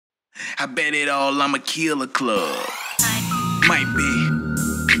I bet it all I'ma kill a club. Might be.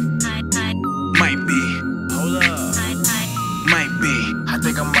 Might be. Hold up. Might be. I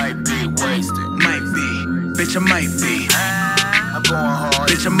think I might be wasted. Might be. Bitch, I might be. I'm going hard.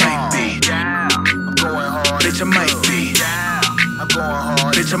 Bitch, I might be. I'm going hard. Bitch, I might be. I'm going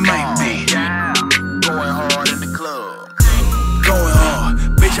hard. Bitch, I might be. Going hard in the club. Going hard.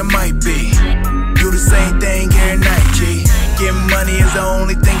 Bitch, I might be. Do the same thing every night, G. Getting money is the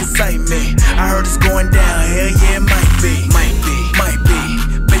only thing excite me. I heard it's going down, hell yeah, it might be. Might be, might be,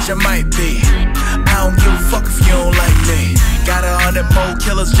 bitch, I might be. I don't give a fuck if you don't like me. Got 100 more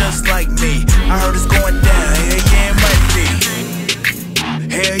killers just like me. I heard it's going down, hell yeah, it might be.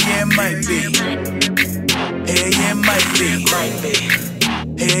 Hell yeah, it might be. Hell yeah, it might be. Might be.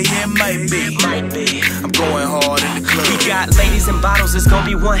 Hell yeah, it might be. Might be. I'm going hard in the club. We got ladies and bottles, it's gonna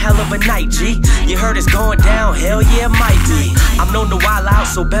be one hell of a night, G. You heard it's going down, hell yeah, it might be. I'm known to wild out,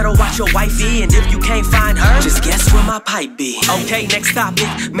 so better watch your wifey. And if you can't find her, just guess where my pipe be. Okay, next topic.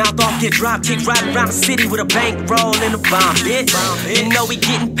 Mouth off, get drop kick, riding around the city with a bankroll and a bomb, bitch. You know we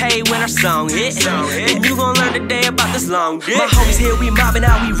getting paid when our song hit. And you gon' learn today about this long dick. My homies here, we mobbing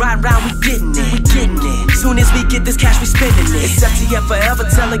out, we riding around, we getting it. We getting it. Soon as we get this cash, we spending it. It's FTF forever,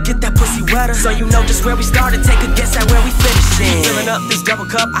 tell her get that pussy wetter. So you know just where we started, take a guess at where we finishing. Filling up this double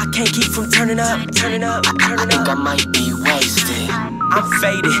cup, I can't keep from turning up, turning up, turning up. I think I might be wasted. I'm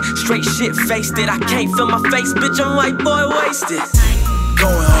faded, straight shit faced it. I can't feel my face, bitch, I'm white boy wasted.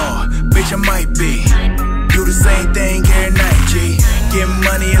 Going hard, bitch, I might be. Do the same thing every night, G. Getting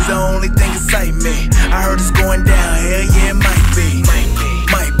money is the only thing excite me. I heard it's going down, hell yeah, it might be. Might be,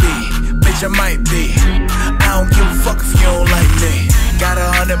 might be, bitch, I might be. I don't give a fuck if you don't like me. Got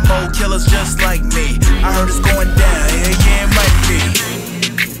 100 more killers just like me. I heard it's going down, hell yeah, it might be.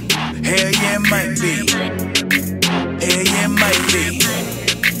 Hell yeah, it might be. Hell yeah, it might be.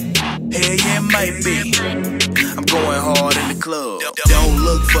 Hell yeah, it might be. I'm going hard in the club. Don't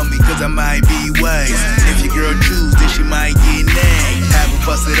look for me, cause I might be wasted. If your girl choose, then she might get named. Have her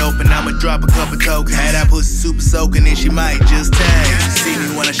bust it open, I'ma drop a couple tokens. Had that pussy super soaking, then she might just taste. See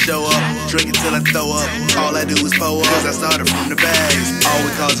me when I show up, drink it till I throw up. All I do is pull up, cause I started from the bags.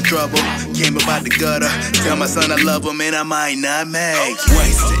 Always causing trouble, came about the gutter. Tell my son I love him and I might not make it.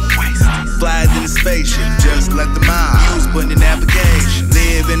 Wasted. Flies in the spaceship, just left the mile. Use putting in application.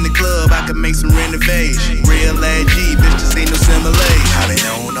 Live in the club, I can make some renovation. Real ass G, bitch, just ain't no simulation. I've been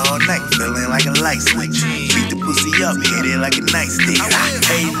on all night, feeling like a light switch. Beat the pussy up, hit it like a nightstick.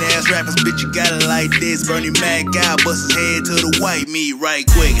 Hating ass rappers, bitch, you got it like this. Bernie Mac out, bust his head to the white meat right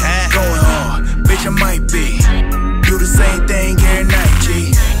quick, huh? Going hard, bitch, I might be. Do the same thing every night,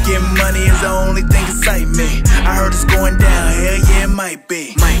 G. Getting money is the only thing excite me. I heard it's going down, hell yeah, it might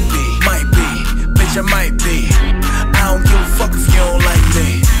be. Might be, might be, bitch, I might be. I don't give a fuck if you don't like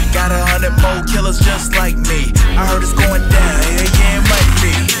me. Got 100 more killers just like me. I heard it's going down, hell yeah, it might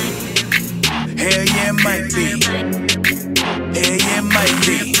be. Hell yeah, it might be. Hell yeah, it might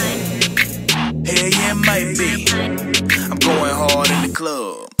be. Hell yeah, it might be. I'm going hard in the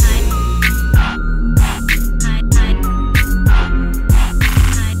club.